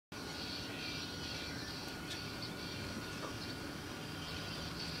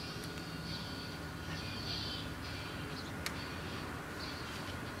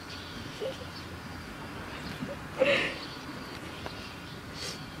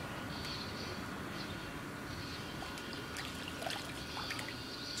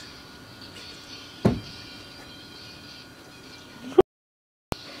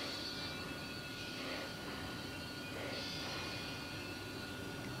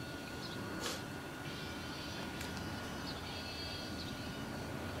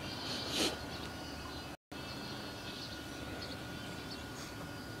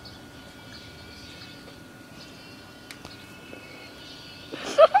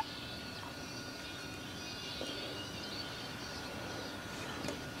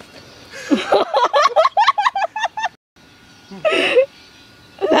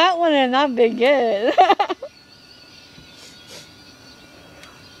not be good.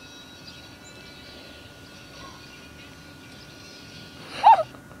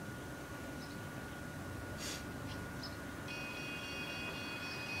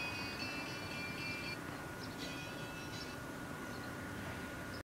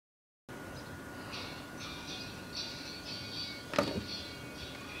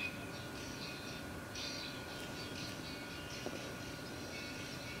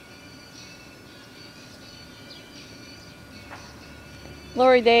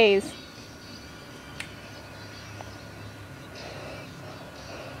 Glory days.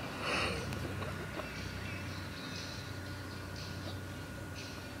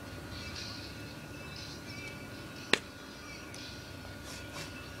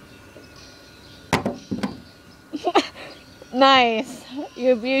 Nice.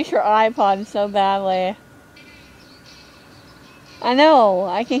 You abuse your iPod so badly. I know,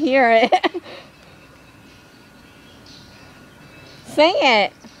 I can hear it. Sing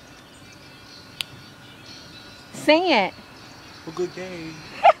it. Sing it. A good game.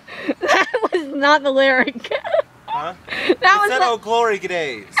 That was not the lyric. Huh? That was said, oh, glory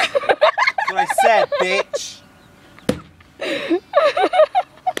days. That's what I said, bitch.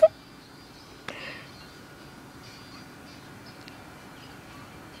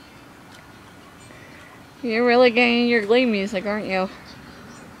 You're really getting your Glee music, aren't you?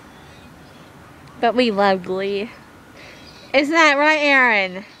 But we love Glee. Isn't that right,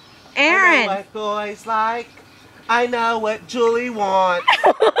 Aaron? Aaron! I know what boys like. I know what Julie wants.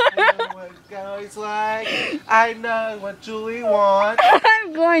 I know what guys like. I know what Julie wants.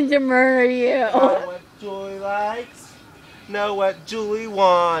 I'm going to murder you. Know what Julie likes. Know what Julie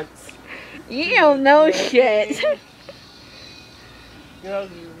wants. You don't know shit. You know,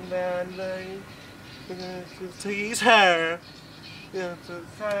 man, to tease her. You know, to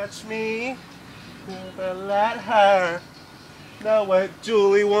touch me. You know, to let her know what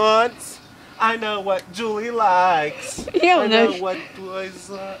Julie wants. I know what Julie likes. You don't know what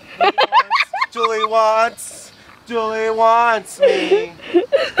boys Julie wants. Julie wants me.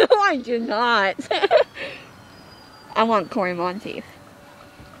 I do not. I want Corey Monteith.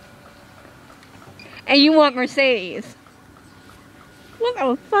 And you want Mercedes. What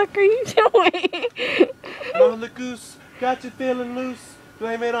the fuck are you doing? On the goose, got you feeling loose.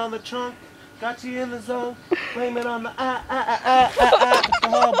 Blame it on the trunk. Got you in the zone. Blame it on the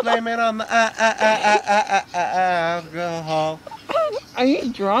alcohol. Blame it on the alcohol. Are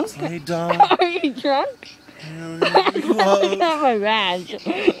you drunk? Say don't. Are you drunk? Look at my badge.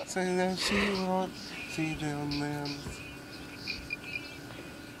 Say that she won't see them then.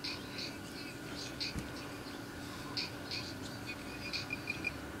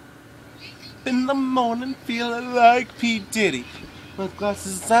 In the morning, feeling like P. Diddy. My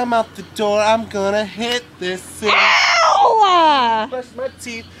glasses, I'm out the door. I'm gonna hit this city. Ow! Brush my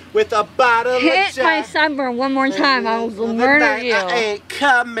teeth with a bottle of Hit Jack. my sunburn one more time. I will murder you. I ain't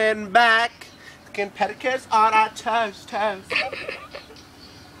coming back. Skin pedicures on our toes.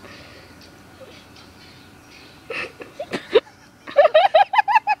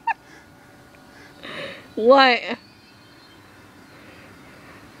 What?